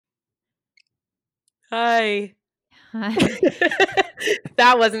Hi. Hi.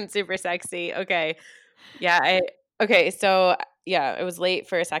 That wasn't super sexy. Okay. Okay, so yeah, it was late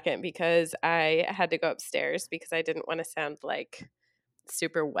for a second because I had to go upstairs because I didn't want to sound like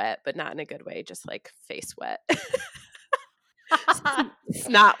super wet, but not in a good way, just like face wet.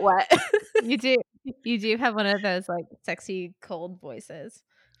 Snot wet. You do you do have one of those, like, sexy cold voices.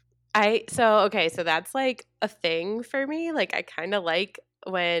 So that's like a thing for me. Like I kind of like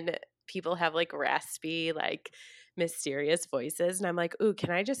when people have like raspy, like mysterious voices and I'm like, "Ooh, can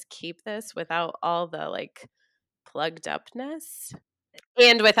I just keep this without all the like plugged upness?"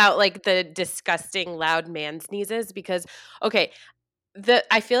 And without like the disgusting loud man sneezes because okay,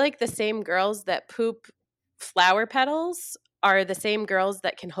 I feel like the same girls that poop flower petals are the same girls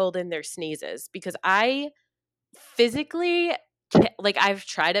that can hold in their sneezes because I physically like I've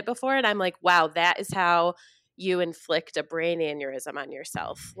tried it before and I'm like, wow, that is how you inflict a brain aneurysm on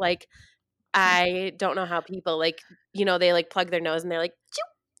yourself. Like I don't know how people like, they like plug their nose and they're like, "Choo."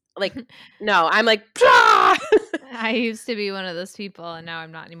 Like no, I'm like, I used to be one of those people, and now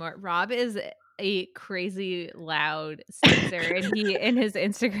I'm not anymore. Rob is a crazy loud sneezer, and he in his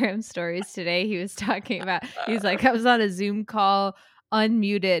Instagram stories today, he was talking about he's like, "I was on a Zoom call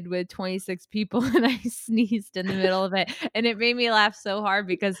unmuted with 26 people, and I sneezed in the middle of it." And it made me laugh so hard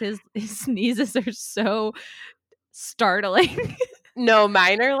because his sneezes are so startling. No,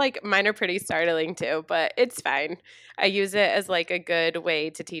 mine are pretty startling too, but it's fine. I use it as like a good way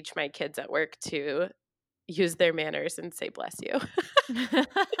to teach my kids at work to use their manners and say bless you.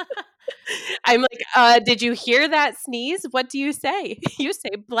 I'm like, did you hear that sneeze? What do you say? You say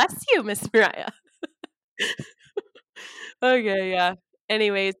bless you, Miss Mariah. Okay, yeah.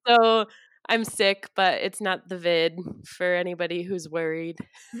 Anyway, so I'm sick, but it's not the vid for anybody who's worried.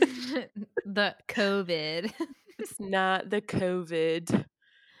 The COVID. It's not the COVID.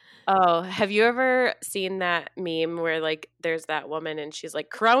 Oh, have you ever seen that meme where like there's that woman and she's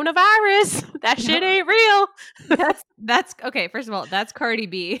like coronavirus? That shit No, ain't real. that's okay, first of all, that's Cardi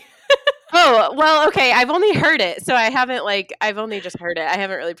B. Oh, well, okay, I've only heard it. So I've only just heard it. I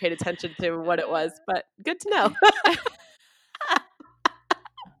haven't really paid attention to what it was, but good to know.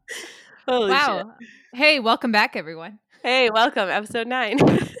 Holy shit. Wow. Hey, welcome back, everyone. Hey, welcome, episode 9.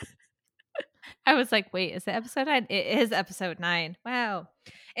 I was like, "Wait, is it episode 9?" It is episode 9. Wow.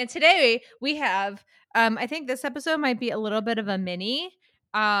 And today we have, I think this episode might be a little bit of a mini,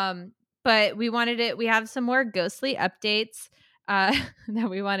 um, but we have some more ghostly updates, that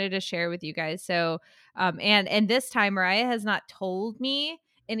we wanted to share with you guys. So, and this time Mariah has not told me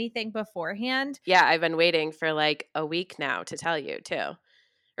anything beforehand. Yeah, I've been waiting for like a week now to tell you too.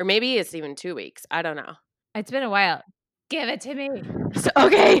 Or maybe it's even 2 weeks. I don't know. It's been a while. Give it to me. So,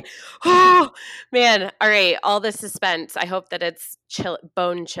 okay. Oh, man. All right. All the suspense. I hope that it's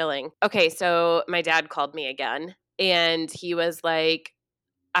bone chilling. Okay. So, my dad called me again and he was like,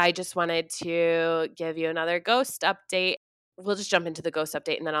 I just wanted to give you another ghost update. We'll just jump into the ghost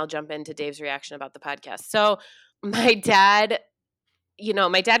update and then I'll jump into Dave's reaction about the podcast. So, my dad,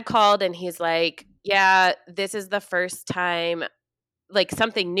 my dad called and he's like, yeah, this is the first time like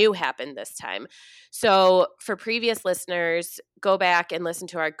something new happened this time. So for previous listeners, go back and listen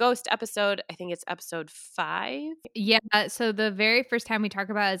to our ghost episode. I think it's episode 5. Yeah, so the very first time we talk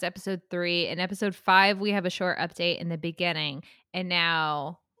about is episode 3. In episode 5, we have a short update in the beginning, and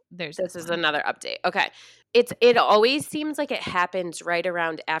now there's This this is one. another update. Okay. It always seems like it happens right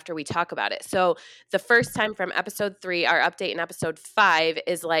around after we talk about it. So the first time from episode 3, our update in episode 5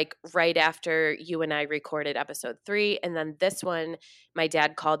 is like right after you and I recorded episode 3, and then this one my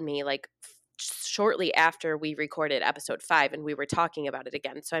dad called me like shortly after we recorded episode 5 and we were talking about it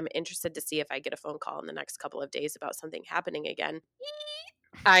again. So I'm interested to see if I get a phone call in the next couple of days about something happening again.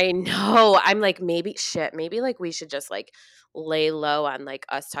 I know. I'm like, maybe like we should just like lay low on like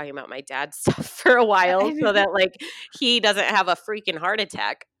us talking about my dad's stuff for a while so that like he doesn't have a freaking heart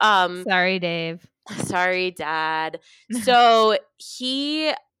attack. Sorry, Dave. Sorry, dad. So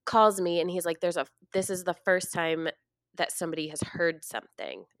he calls me and he's like, this is the first time that somebody has heard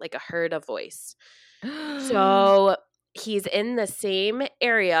something, like heard a voice. So he's in the same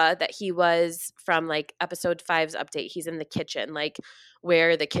area that he was from like episode 5's update. He's in the kitchen, like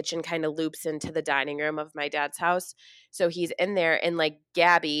where the kitchen kind of loops into the dining room of my dad's house. So he's in there, and like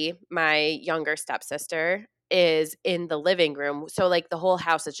Gabby, my younger stepsister, is in the living room. So like the whole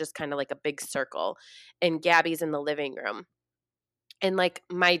house is just kind of like a big circle, and Gabby's in the living room. And like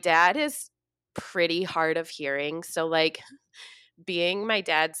my dad is pretty hard of hearing. So like being my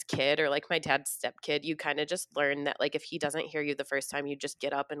dad's kid or like my dad's stepkid, you kind of just learn that like if he doesn't hear you the first time, you just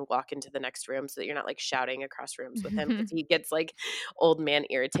get up and walk into the next room so that you're not like shouting across rooms with him because he gets like old man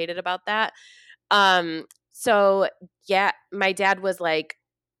irritated about that. So yeah, my dad was like,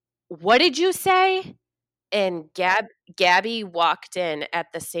 "What did you say?" And Gabby walked in at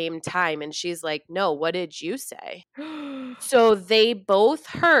the same time and she's like, "No, what did you say?" So they both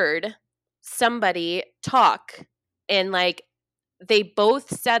heard somebody talk and like they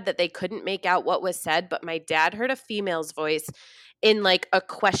both said that they couldn't make out what was said, but my dad heard a female's voice in like a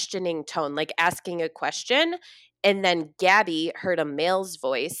questioning tone, like asking a question. And then Gabby heard a male's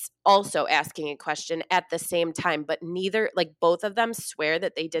voice also asking a question at the same time, but neither, like both of them swear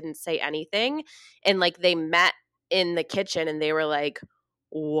that they didn't say anything. And like they met in the kitchen and they were like,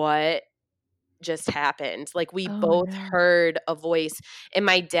 "What just happened?" Like we Oh both no. heard a voice. And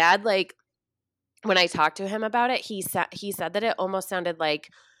my dad, like, when I talked to him about it, he said that it almost sounded like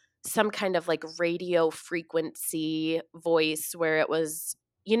some kind of like radio frequency voice where it was,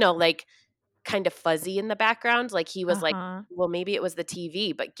 like kind of fuzzy in the background. Like he was like, Uh-huh. well, maybe it was the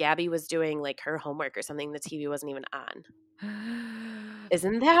TV, but Gabby was doing like her homework or something. The TV wasn't even on.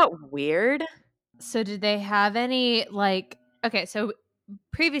 Isn't that weird? So did they have any like okay, so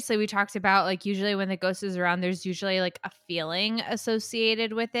previously we talked about like usually when the ghost is around there's usually like a feeling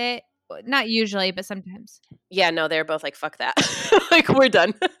associated with it. Not usually, but sometimes. Yeah, no, they're both like, fuck that. Like, we're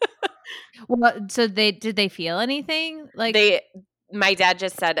done. Well, so did they feel anything? Like they My dad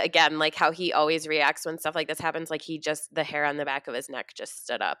just said again, like how he always reacts when stuff like this happens, like he just, the hair on the back of his neck just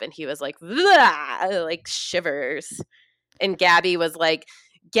stood up and he was like, "Blah," like shivers. And Gabby was like,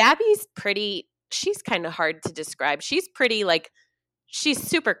 Gabby's pretty, she's kind of hard to describe. She's pretty like, she's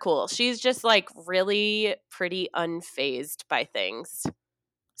super cool. She's just like really pretty unfazed by things.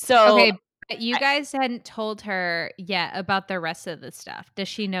 So okay, but you I, guys hadn't told her yet about the rest of the stuff. Does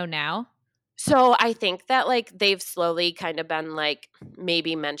she know now? so I think that like they've slowly kind of been like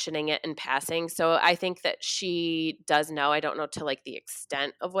maybe mentioning it in passing. So I think that she does know. I don't know to like the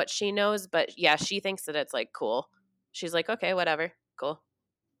extent of what she knows, but yeah, she thinks that it's like cool. She's like, okay, whatever, cool.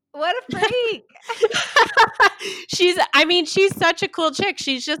 What a freak. She's such a cool chick.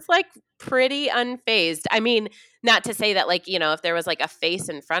 She's just like pretty unfazed. I mean, not to say that like, if there was like a face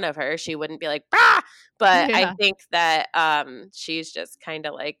in front of her, she wouldn't be like, "Bah!" But I Yeah. think that she's just kind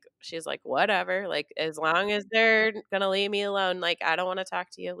of like, she's like, whatever, like as long as they're going to leave me alone, like I don't want to talk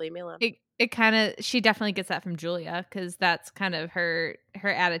to you, leave me alone. It kinda she definitely gets that from Julia because that's kind of her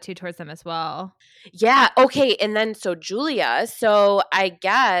attitude towards them as well. Yeah, okay, and then so Julia, so I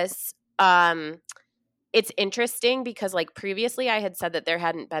guess it's interesting because like previously I had said that there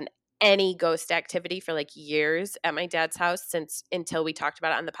hadn't been any ghost activity for like years at my dad's house since until we talked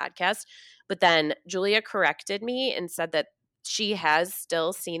about it on the podcast. But then Julia corrected me and said that she has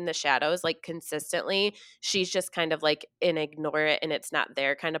still seen the shadows like consistently. She's just kind of like an ignore it and it's not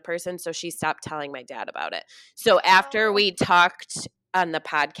there kind of person. So she stopped telling my dad about it. So after Oh. we talked on the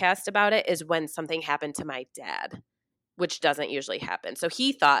podcast about it is when something happened to my dad, which doesn't usually happen. So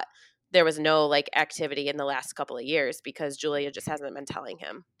he thought there was no like activity in the last couple of years because Julia just hasn't been telling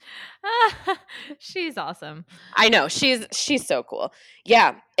him. She's awesome. I know, she's so cool.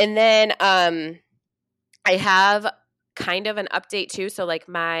 Yeah. And then I have kind of an update too. So like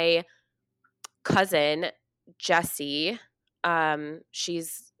my cousin Jessie,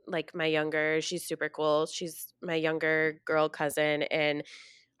 she's like she's super cool. She's my younger girl cousin and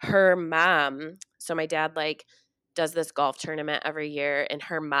her mom, so my dad like does this golf tournament every year and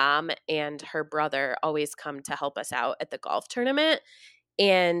her mom and her brother always come to help us out at the golf tournament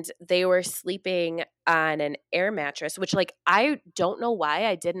and they were sleeping on an air mattress, which like I don't know why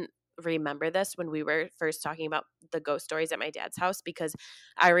I didn't remember this when we were first talking about the ghost stories at my dad's house because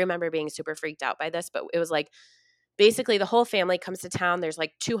I remember being super freaked out by this, but it was like basically the whole family comes to town. There's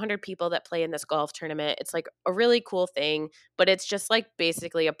like 200 people that play in this golf tournament. It's like a really cool thing, but it's just like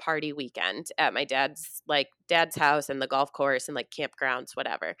basically a party weekend at my dad's house and the golf course and like campgrounds,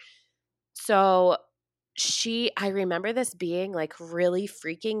 whatever. So I remember this being like really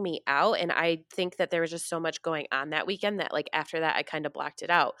freaking me out. And I think that there was just so much going on that weekend that like after that, I kind of blocked it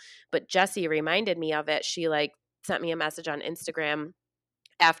out. But Jessie reminded me of it. She like sent me a message on Instagram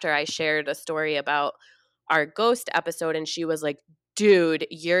after I shared a story about our ghost episode. And she was like, dude,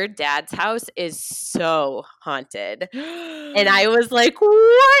 your dad's house is so haunted. And I was like,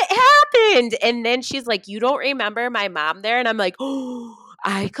 what happened? And then she's like, you don't remember my mom there? And I'm like, oh,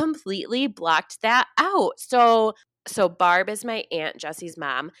 I completely blocked that out. So Barb is my aunt Jessie's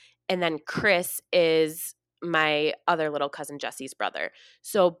mom. And then Chris is my other little cousin Jessie's brother.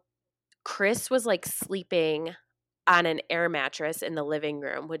 So Chris was like sleeping on an air mattress in the living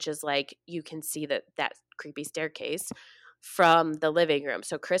room, which is like you can see that creepy staircase from the living room.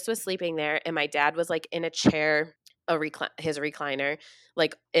 So Chris was sleeping there and my dad was like in a chair his recliner,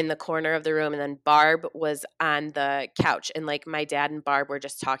 like in the corner of the room, and then Barb was on the couch, and like my dad and Barb were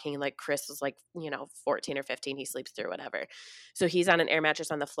just talking, and like Chris was like 14 or 15, he sleeps through whatever, so he's on an air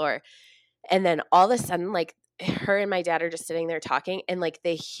mattress on the floor, and then all of a sudden like her and my dad are just sitting there talking, and like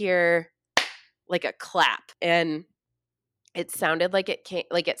they hear like a clap, and it sounded like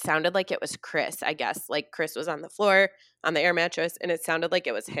it was Chris, I guess. Like Chris was on the floor on the air mattress, and it sounded like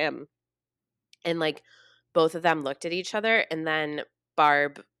it was him. And like both of them looked at each other, and then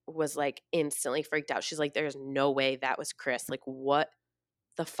Barb was like instantly freaked out. She's like, there's no way that was Chris. Like, what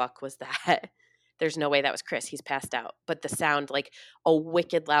the fuck was that? There's no way that was Chris. He's passed out. But the sound, like a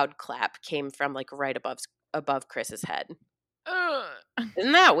wicked loud clap, came from like right above Chris's head.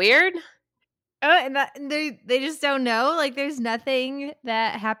 Isn't that weird? Oh, and that they just don't know. Like, there's nothing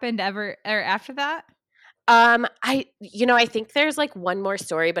that happened ever or after that. I think there's like one more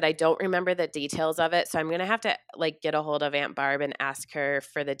story, but I don't remember the details of it. So I'm gonna have to like get a hold of Aunt Barb and ask her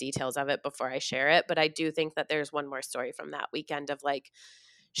for the details of it before I share it. But I do think that there's one more story from that weekend of like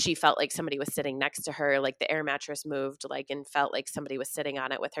she felt like somebody was sitting next to her, like the air mattress moved, like, and felt like somebody was sitting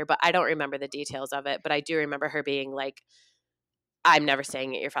on it with her. But I don't remember the details of it. But I do remember her being like, I'm never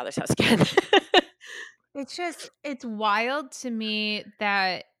staying at your father's house again. It's wild to me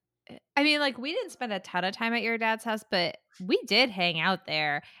that I mean, like, we didn't spend a ton of time at your dad's house, but we did hang out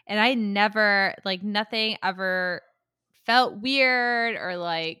there, and I never like, nothing ever felt weird or,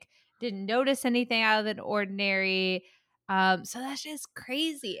 like, didn't notice anything out of the ordinary, so that's just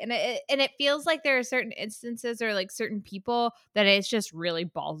crazy, and it feels like there are certain instances or, like, certain people that it's just really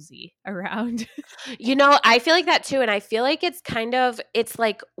ballsy around. I feel like that too. And I feel like it's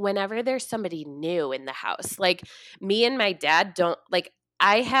like whenever there's somebody new in the house, like me and my dad don't like,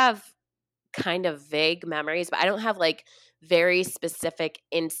 I have kind of vague memories, but I don't have like very specific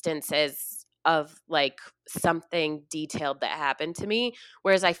instances of like something detailed that happened to me.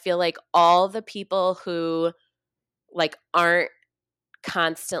 Whereas I feel like all the people who like aren't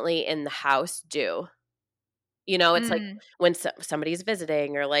constantly in the house do. It's like Mm. when somebody's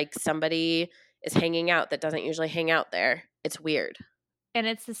visiting or like somebody is hanging out that doesn't usually hang out there. It's weird. And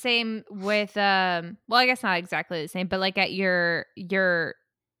it's the same with well, I guess not exactly the same, but like at your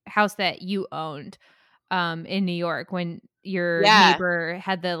house that you owned in New York when your Yeah. neighbor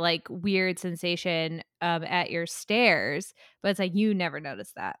had the like weird sensation at your stairs, but it's like you never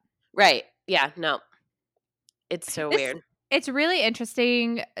noticed that. Right. Yeah. No, it's so This weird. it's really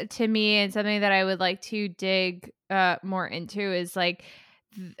interesting to me and something that I would like to dig more into is like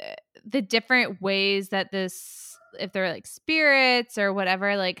the, the different ways that this if they're like spirits or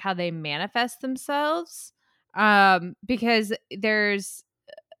whatever like how they manifest themselves because there's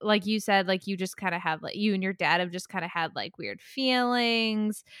like you said like you just kind of have like you and your dad have just kind of had like weird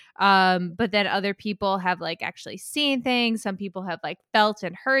feelings but then other people have like actually seen things, some people have like felt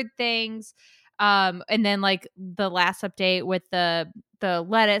and heard things and then like the last update with the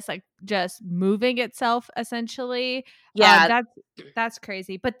lettuce like just moving itself essentially Yeah. that's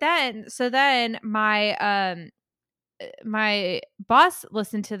crazy. But then my boss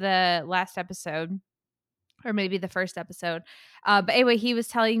listened to the last episode or maybe the first episode. But anyway, he was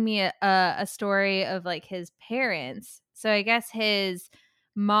telling me a story of like his parents. So I guess his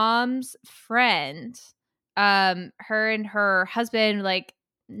mom's friend, her and her husband, like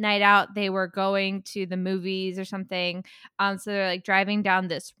night out, they were going to the movies or something. So they're like driving down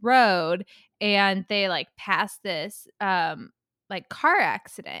this road and they like passed this like car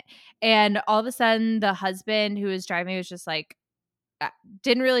accident. And all of a sudden the husband who was driving was just like uh,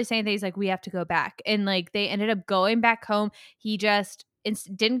 didn't really say anything. He's like, we have to go back. And like they ended up going back home. He just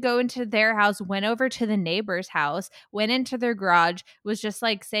didn't go into their house, went over to the neighbor's house, went into their garage, was just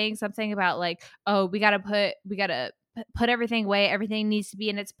like saying something about like, oh, we gotta put everything away. Everything needs to be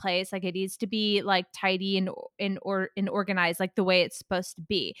in its place. Like it needs to be like tidy and organized like the way it's supposed to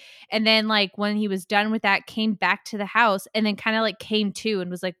be. And then like when he was done with that, came back to the house and then kind of like came to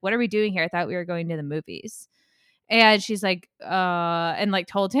and was like, what are we doing here? I thought we were going to the movies. And she's like, and like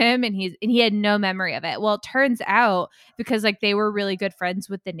told him, and he had no memory of it. Well, it turns out because like they were really good friends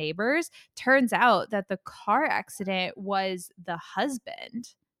with the neighbors, turns out that the car accident was the husband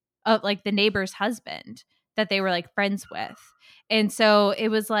of like the neighbor's husband that they were like friends with. And so it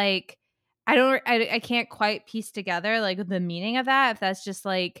was like, I can't quite piece together like the meaning of that. If that's just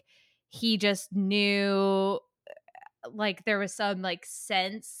like he just knew like there was some like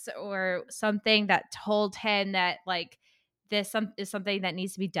sense or something that told him that like is something that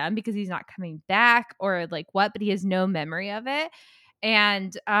needs to be done because he's not coming back or like what, but he has no memory of it.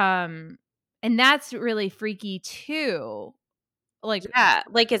 And that's really freaky too. Like Yeah.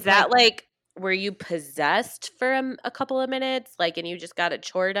 Like, is like that like were you possessed for a couple of minutes, like, and you just got a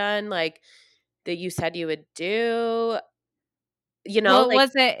chore done, like, that you said you would do? You know, Well, it like,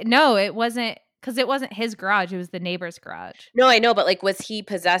 wasn't no, it wasn't, because it wasn't his garage, it was the neighbor's garage. no, I know, but, like, was he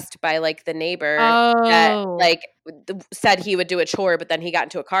possessed by, like, the neighbor that, Oh. like, said he would do a chore, but then he got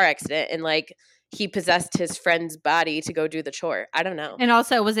into a car accident and, like, he possessed his friend's body to go do the chore? I don't know. And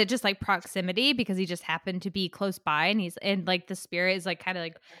also, was it just, like, proximity because he just happened to be close by and like, the spirit is, like, kinda,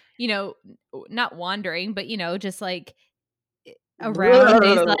 like, you know, not wandering, but, just, like, around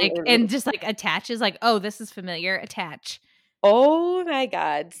is, like, and just, like, attaches, like, "Oh, this is familiar, attach." Oh my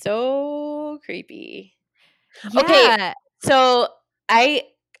god, so creepy. Okay, Yeah. so I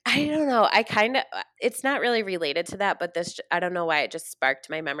I don't know, I kinda it's not really related to that, but I don't know why it just sparked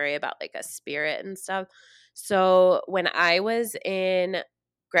my memory about, like, a spirit and stuff. So, when I was in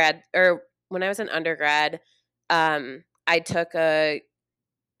undergrad, I took a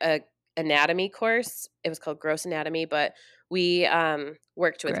anatomy course. It was called Gross Anatomy, but we,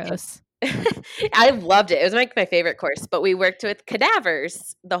 worked with Gross. I loved it. It was, like, my favorite course, but we worked with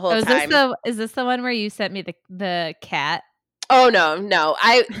cadavers the whole Oh, time. is this the one where you sent me the cat? Oh, no, no.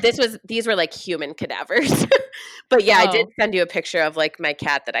 These were, like, human cadavers. But, yeah, I did Oh. send you a picture of, like, my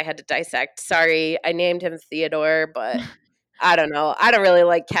cat that I had to dissect. Sorry, I named him Theodore, but I don't know. I don't really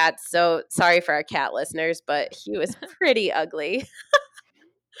like cats, so sorry for our cat listeners, but he was pretty ugly.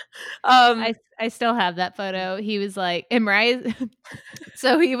 Um I still have that photo. He was like, and Mariah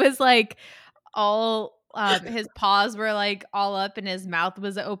so he was like all his paws were like all up and his mouth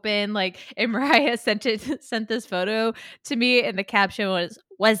was open, like, and Mariah sent this photo to me and the caption was,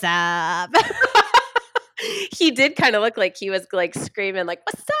 "What's up?" He did kinda look like he was, like, screaming, like,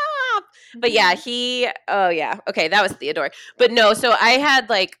 "What's up?" But, yeah, oh, yeah. Okay, that was Theodore. But, no, so I had,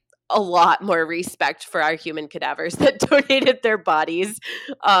 like, a lot more respect for our human cadavers that donated their bodies,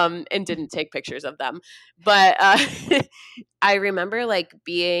 and didn't take pictures of them. But, I remember, like,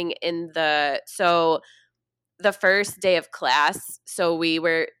 being in the first day of class, so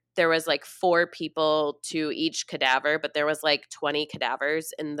there was, like, 4 people to each cadaver, but there was, like, 20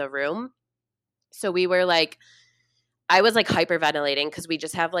 cadavers in the room. So we were, like I was, like, hyperventilating because we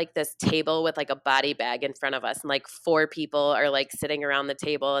just have, like, this table with, like, a body bag in front of us, and, like, 4 people are, like, sitting around the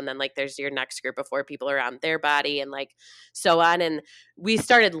table, and then, like, there's your next group of 4 people around their body and, like, so on, and we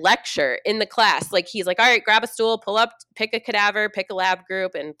started lecture in the class. Like, he's like, "Alright, grab a stool, pull up, pick a cadaver, pick a lab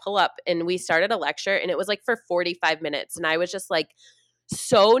group, and pull up," and we started a lecture, and it was, like, for 45 minutes, and I was just, like,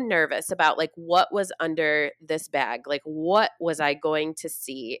 so nervous about, like, what was under this bag. Like, what was I going to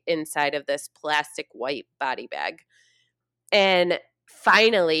see inside of this plastic white body bag? And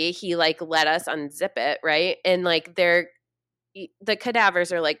finally, he, like, let us unzip it, right? And, like, the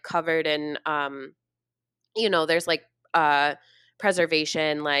cadavers are, like, covered in, there's, like, uh,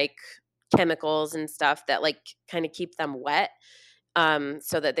 preservation, like, chemicals and stuff that, like, kinda keep them wet,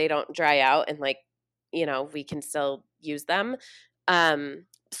 so that they don't dry out and, like, we can still use them.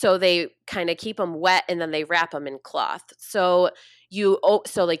 So they kinda keep them wet and then they wrap them in cloth. Like, you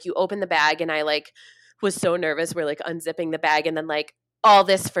open the bag and I, like, was so nervous. We're, like, unzipping the bag and then, like, all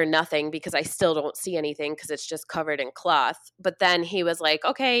this for nothing because I still don't see anything because it's just covered in cloth. But then he was like,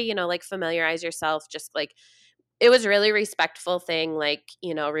 "Okay, like, familiarize yourself, just, like." It was a really respectful thing, like,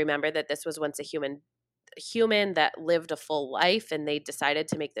 remember that this was once a human that lived a full life and they decided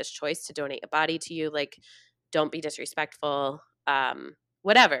to make this choice to donate a body to you, like, don't be disrespectful,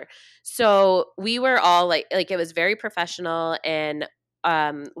 whatever. So we were all like it was very professional, and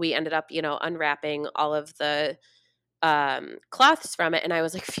we ended up unwrapping all of the cloths from it, and I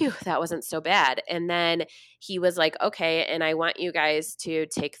was like, phew, that wasn't so bad. And then he was like, okay, and I want you guys to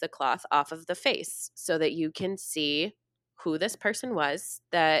take the cloth off of the face so that you can see who this person was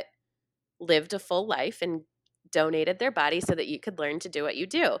that lived a full life and donated their body so that you could learn to do what you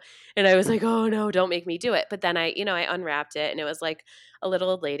do. And I was like, "Oh no, don't make me do it." But then I unwrapped it and it was like a little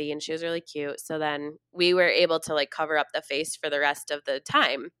old lady and she was really cute. So then we were able to, like, cover up the face for the rest of the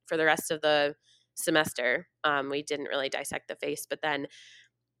time, for the rest of the semester. We didn't really dissect the face, but then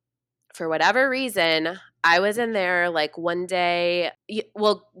for whatever reason, I was in there, like, one day.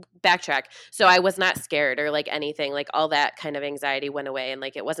 Well, backtrack. So I was not scared or, like, anything. Like, all that kind of anxiety went away, and,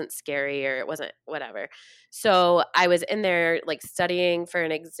 like, it wasn't scary or it wasn't whatever. So I was in there, like, studying for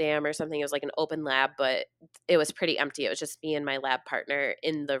an exam or something. It was like an open lab, but it was pretty empty. It was just me and my lab partner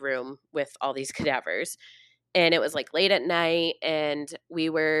in the room with all these cadavers. And it was, like, late at night, and we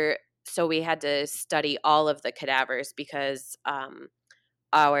had to study all of the cadavers because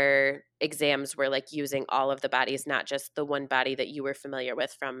our exams were, like, using all of the bodies, not just the one body that you were familiar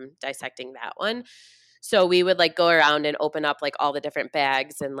with from dissecting that one. So we would like go around and open up like all the different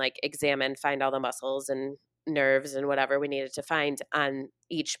bags and like examine, find all the muscles and nerves and whatever we needed to find on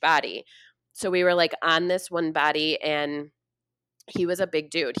each body. So we were like on this one body, and he was a big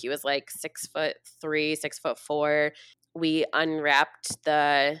dude. He was like 6'3", 6'4". We unwrapped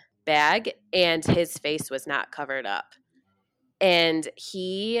the bag and his face was not covered up. And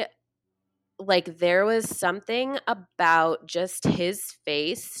he, like, there was something about just his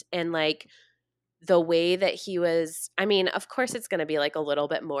face and like the way that he was. I mean, of course it's going to be like a little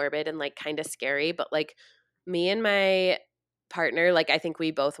bit morbid and like kind of scary, but like me and my partner, like I think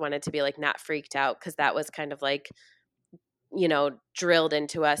we both wanted to be like not freaked out, because that was kind of like, you know, drilled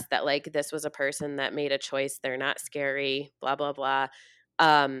into us that like this was a person that made a choice. They're not scary, blah, blah, blah.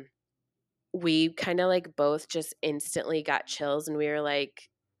 Um, we kind of like both just instantly got chills, and we were like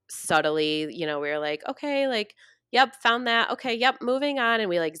subtly, you know, we were like, okay, like, yep, found that. Okay, yep, moving on. And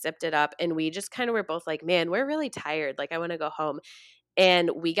we like zipped it up, and we just kind of were both like, man, we're really tired. Like, I want to go home.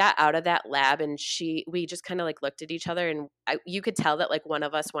 And we got out of that lab, and we just kind of like looked at each other, and you could tell that like one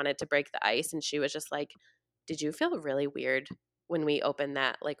of us wanted to break the ice, and she was just like, did you feel really weird when we opened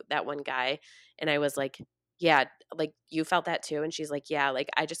that, like that one guy? And I was like, yeah, like you felt that too? And she's like, yeah, like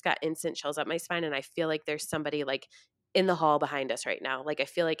I just got instant chills up my spine, and I feel like there's somebody like in the hall behind us right now. Like I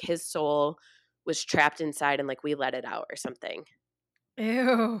feel like his soul was trapped inside, and like we let it out or something.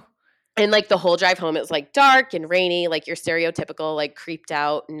 Ew. And like the whole drive home, it was like dark and rainy, like your stereotypical like creeped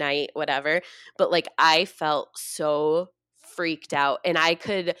out night, whatever. But like I felt so freaked out, and I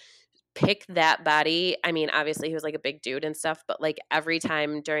could pick that body. I mean, obviously he was like a big dude and stuff, but like every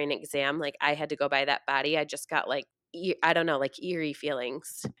time during an exam, like I had to go by that body, I just got like I don't know, like eerie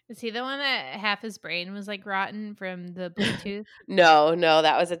feelings. Is he the one that half his brain was like rotten from the Bluetooth? No,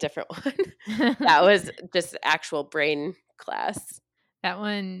 that was a different one. That was just actual brain class. That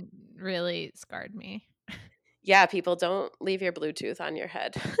one really scarred me. Yeah, people, don't leave your Bluetooth on your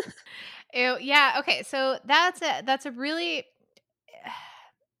head. Ew, yeah, okay, so that's a really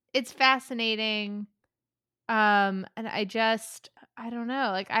it's fascinating. And I don't know.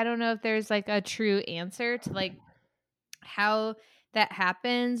 Like I don't know if there's like a true answer to like how that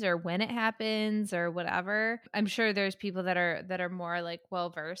happens or when it happens or whatever. I'm sure there's people that are more like well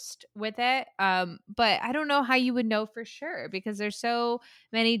versed with it. But I don't know how you would know for sure, because there's so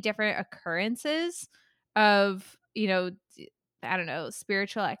many different occurrences of, you know, I don't know,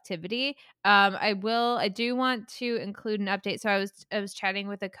 spiritual activity. I do want to include an update. So I was chatting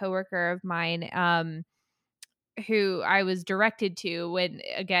with a coworker of mine who I was directed to when,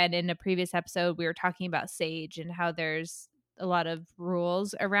 again, in a previous episode, we were talking about sage and how there's a lot of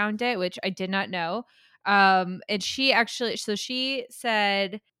rules around it, which I did not know. And she actually, so she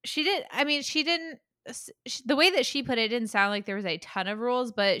said she didn't, the way that she put it didn't sound like there was a ton of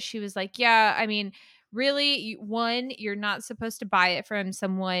rules, but she was like, yeah, I mean, really, one, you're not supposed to buy it from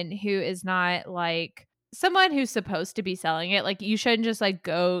someone who is not like someone who's supposed to be selling it. Like you shouldn't just like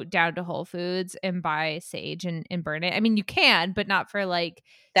go down to Whole Foods and buy sage and burn it. I mean, you can, but not for like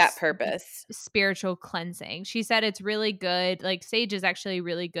That purpose. spiritual cleansing. She said it's really good. Like sage is actually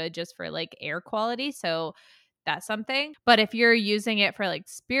really good just for like air quality. So that's something. But if you're using it for like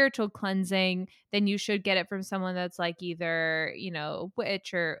spiritual cleansing, then you should get it from someone that's like either, you know,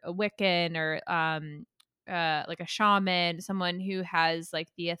 witch or a Wiccan or like a shaman, someone who has like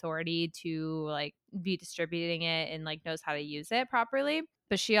the authority to like be distributing it and like knows how to use it properly.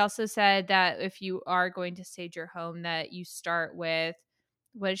 But she also said that if you are going to sage your home, that you start with,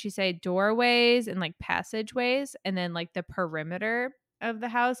 what did she say, doorways and like passageways, and then like the perimeter of the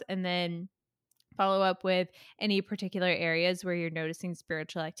house, and then follow up with any particular areas where you're noticing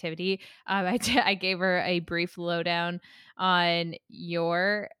spiritual activity. I gave her a brief lowdown on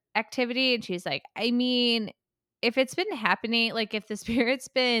your activity, and she's like, I mean, if it's been happening, like if the spirit's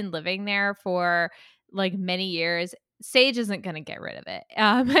been living there for like many years, sage isn't going to get rid of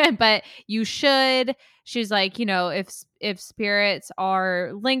it. But you should. She's like, you know, if spirits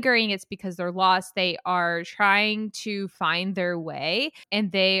are lingering, it's because they're lost. They are trying to find their way,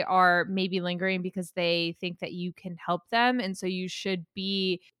 and they are maybe lingering because they think that you can help them. And so you should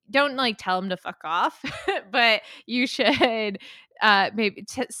be, don't like tell them to fuck off, but you should maybe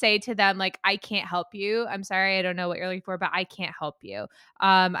say to them like, I can't help you. I'm sorry, I don't know what you're looking for, but I can't help you.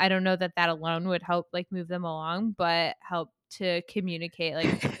 I don't know that alone would help like move them along, but help to communicate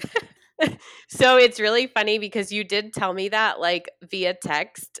like So it's really funny because you did tell me that like via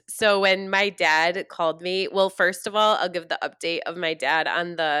text. So when my dad called me, well, first of all, I'll give the update of my dad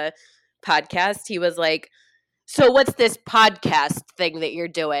on the podcast. He was like, so what's this podcast thing that you're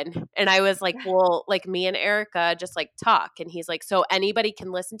doing? And I was like, well, like me and Erica just like talk. And he's like, so anybody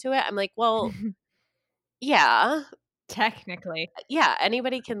can listen to it? I'm like, well, yeah. Technically. Yeah,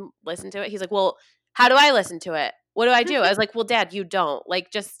 anybody can listen to it. He's like, "Well, how do I listen to it? What do I do?" I was like, "Well, Dad, you don't. Like,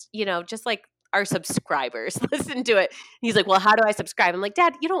 just, just like our subscribers listen to it." He's like, "Well, how do I subscribe?" I'm like,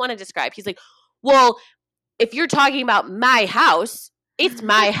 "Dad, you don't want to describe." He's like, "Well, if you're talking about my house, it's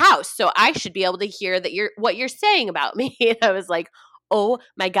my house. So I should be able to hear what you're saying about me." And I was like, "Oh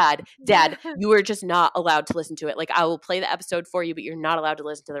my God, Dad, you are just not allowed to listen to it. Like, I will play the episode for you, but you're not allowed to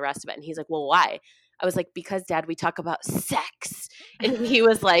listen to the rest of it." And he's like, "Well, why?" I was like, "Because, Dad, we talk about sex." And he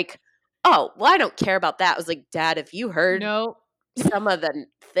was like, "Oh, well, I don't care about that." I was like, "Dad, if you heard Nope. some of the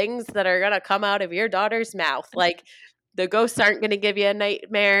things that are going to come out of your daughter's mouth, like the ghosts aren't going to give you a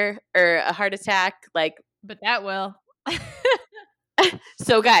nightmare or a heart attack. Like, But that will.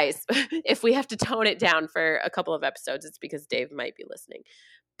 so guys, if we have to tone it down for a couple of episodes, it's because Dave might be listening."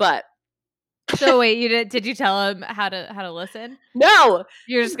 But So wait, did you tell him how to listen? no,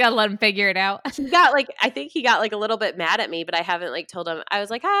 You're just gonna let him figure it out. I think he got like a little bit mad at me, but I haven't like told him. I was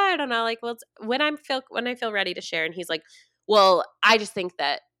like, I don't know, like, well, when I feel ready to share. And he's like, "Well, I just think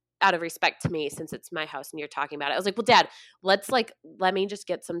that out of respect to me, since it's my house and you're talking about it." I was like, "Well, Dad, let me just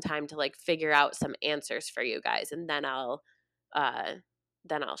get some time to like figure out some answers for you guys, and uh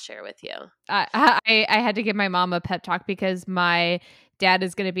then I'll share with you." I had to give my mom a pep talk because my dad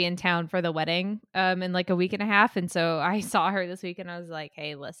is going to be in town for the wedding in like a week and a half, and so I saw her this week and I was like,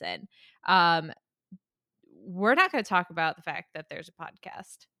 "Hey, listen, um we're not going to talk about the fact that there's a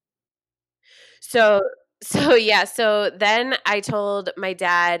podcast." So yeah, so then I told my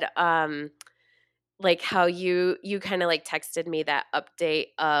dad like how you kind of like texted me that update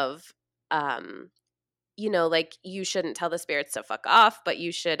of um like you shouldn't tell the spirits to fuck off, but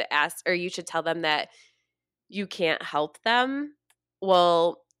you should ask, or you should tell them that you can't help them.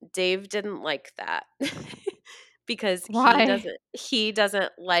 Well, Dave didn't like that because Why? he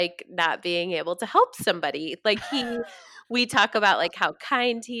doesn't like not being able to help somebody. Like we talk about like how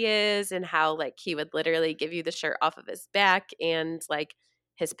kind he is and how like he would literally give you the shirt off of his back and like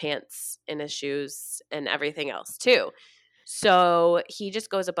his pants and his shoes and everything else too. So he just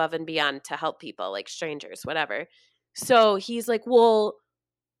goes above and beyond to help people, like strangers, whatever. So he's like, "Well,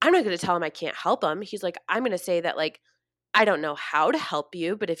 I'm not going to tell him I can't help him." He's like, "I'm going to say that, like, I don't know how to help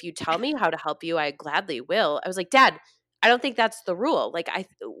you, but if you tell me how to help you, I gladly will." I was like, "Dad, I don't think that's the rule. Like,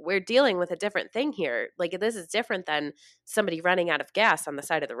 we're dealing with a different thing here. Like, this is different than somebody running out of gas on the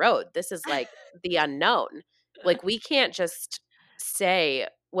side of the road. This is like the unknown. Like, we can't just say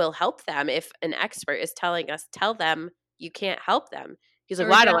we'll help them if an expert is telling us, tell them you can't help them." He's like,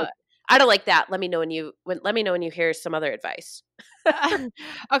 Or "Well, don't. I don't like that. Let me know when you hear some other advice."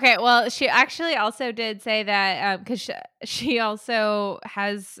 Okay, well, she actually also did say that because she also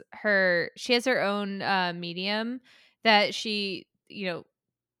has her own medium that she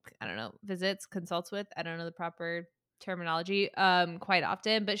I don't know, visits, consults with. I don't know the proper terminology quite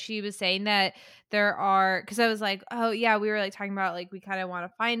often, but she was saying that there are, because I was like, oh yeah, we were like talking about like we kind of want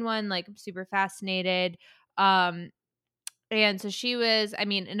to find one, like I'm super fascinated. Um and so she was, I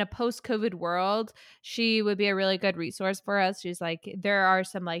mean, in a post-COVID world, she would be a really good resource for us. She's like, there are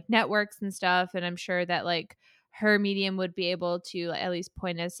some like networks and stuff, and I'm sure that like her medium would be able to like, at least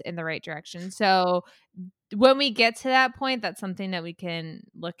point us in the right direction. So when we get to that point, that's something that we can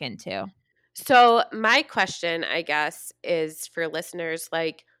look into. So, my question, I guess, is for listeners,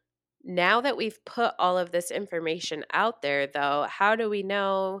 like, now that we've put all of this information out there, though, how do we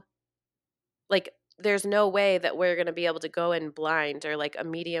know? Like, there's no way that we're going to be able to go in blind, or like a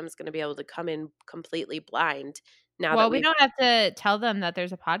medium's going to be able to come in completely blind now that Well, we we've. don't have to tell them that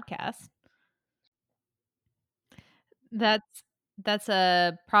there's a podcast. That's that's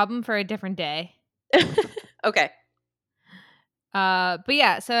a problem for a different day. Okay. But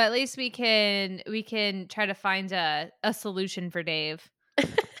yeah, so at least we can try to find a solution for Dave.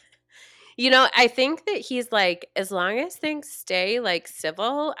 I think that he's like, as long as things stay like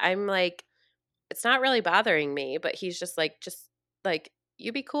civil, I'm like, it's not really bothering me, but he's just like,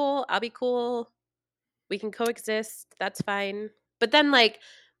 you be cool, I'll be cool. We can coexist. That's fine. But then like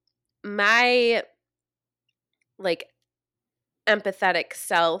my like empathetic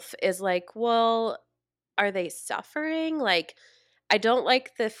self is like, well, are they suffering? Like, I don't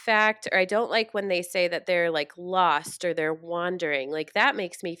like the fact, or I don't like when they say that they're like lost or they're wandering. Like, that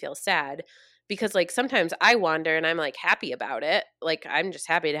makes me feel sad because like sometimes I wander and I'm like happy about it. Like, I'm just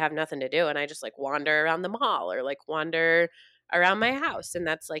happy to have nothing to do and I just like wander around the mall or like wander around my house, and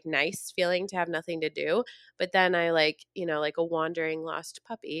that's like nice feeling to have nothing to do. But then I like, like a wandering lost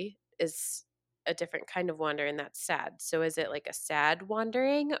puppy is a different kind of wander, and that's sad. So is it like a sad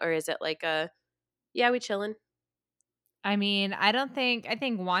wandering, or is it like a, yeah, we chilling? I mean, I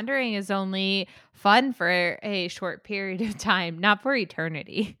think wandering is only fun for a short period of time, not for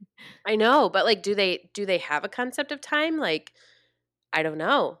eternity. I know, but like do they have a concept of time? Like I don't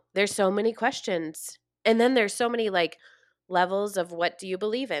know. There's so many questions. And then there's so many like levels of what do you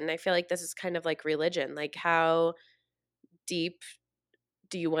believe in? I feel like this is kind of like religion. Like how deep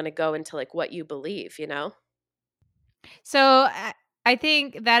do you want to go into like what you believe, you know? So I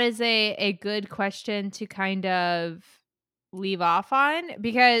think that is a good question to kind of leave off on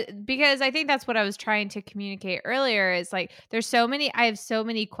because I think that's what I was trying to communicate earlier is like there's so many I have so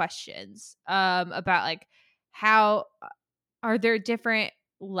many questions about like how are there different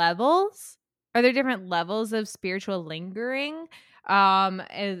levels? Are there different levels of spiritual lingering?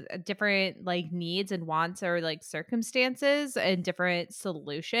 Different like needs and wants or like circumstances and different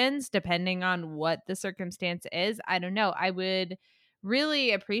solutions depending on what the circumstance is. I don't know. I would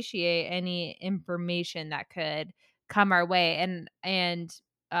really appreciate any information that could come our way and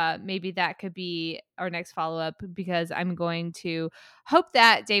maybe that could be our next follow up because I'm going to hope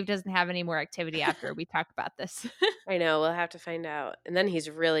that Dave doesn't have any more activity after we talk about this. I know, we'll have to find out. And then he's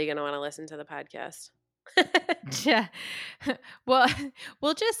really going to want to listen to the podcast. Yeah. Well,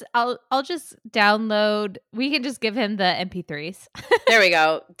 I'll just download we can just give him the MP3s. There we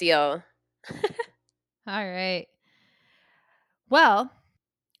go. Deal. All right. Well,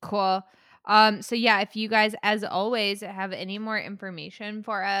 cool. So yeah, if you guys as always have any more information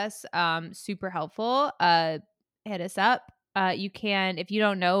for us, super helpful, hit us up. You can if you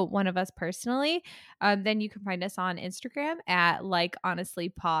don't know one of us personally, then you can find us on Instagram at like honestly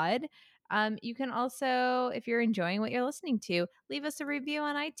pod. You can also, if you're enjoying what you're listening to, leave us a review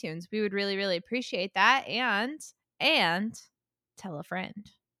on iTunes. We would really, really appreciate that. And tell a friend.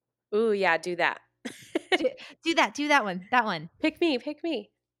 Ooh, yeah, do that. Do, do that one. That one. Pick me, pick me.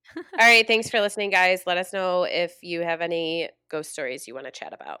 All right, thanks for listening, guys. Let us know if you have any ghost stories you want to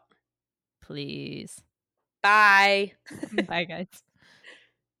chat about. Please. Bye. Bye guys.